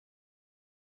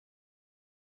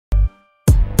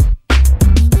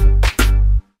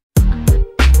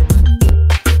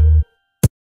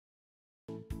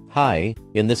Hi,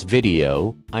 in this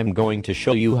video, I'm going to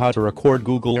show you how to record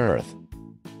Google Earth.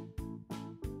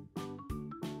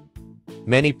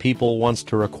 Many people wants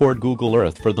to record Google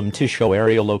Earth for them to show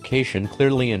area location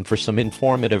clearly and for some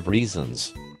informative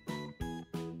reasons.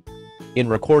 In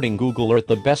recording Google Earth,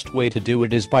 the best way to do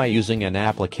it is by using an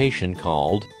application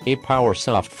called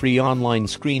Apowersoft free online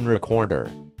screen recorder.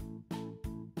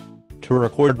 To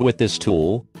record with this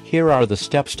tool, here are the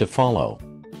steps to follow.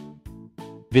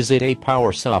 Visit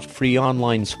Apowersoft free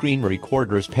online screen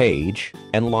recorders page,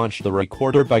 and launch the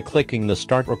recorder by clicking the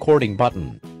Start Recording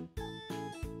button.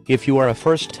 If you are a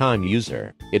first-time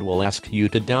user, it will ask you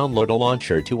to download a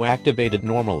launcher to activate it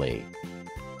normally.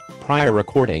 Prior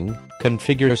recording,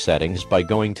 configure settings by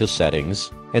going to Settings,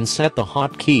 and set the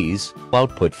hotkeys,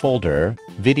 output folder,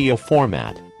 video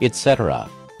format, etc.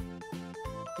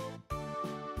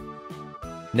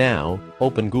 Now,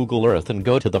 open Google Earth and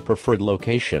go to the preferred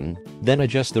location, then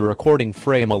adjust the recording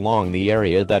frame along the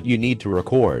area that you need to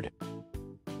record.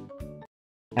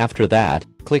 After that,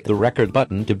 click the record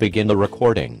button to begin the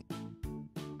recording.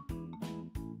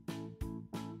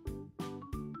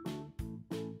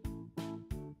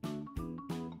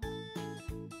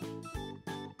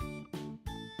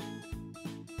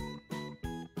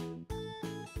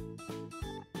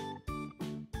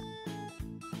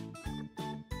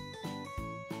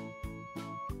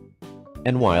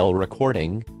 And while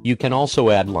recording, you can also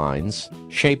add lines,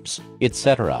 shapes,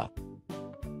 etc.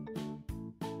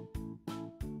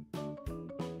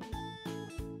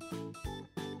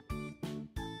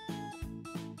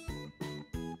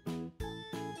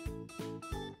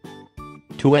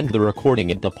 To end the recording,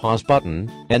 hit the pause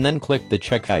button, and then click the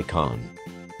check icon.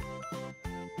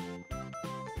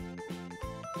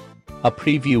 A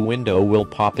preview window will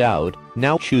pop out.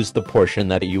 Now choose the portion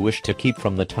that you wish to keep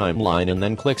from the timeline and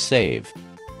then click Save.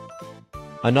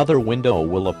 Another window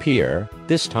will appear.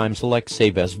 This time select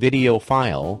Save as Video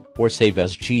File, or Save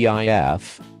as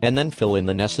GIF, and then fill in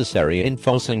the necessary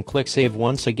info and click Save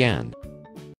once again.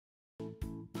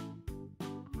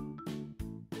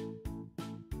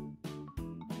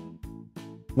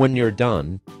 When you're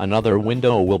done, another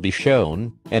window will be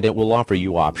shown, and it will offer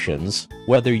you options,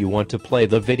 whether you want to play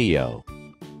the video,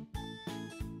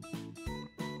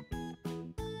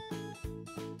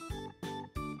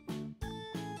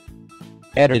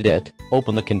 edit it,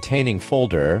 open the containing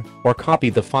folder, or copy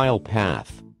the file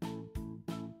path.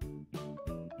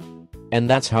 And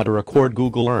that's how to record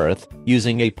Google Earth,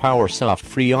 using Apowersoft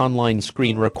free online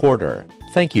screen recorder.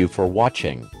 Thank you for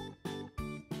watching.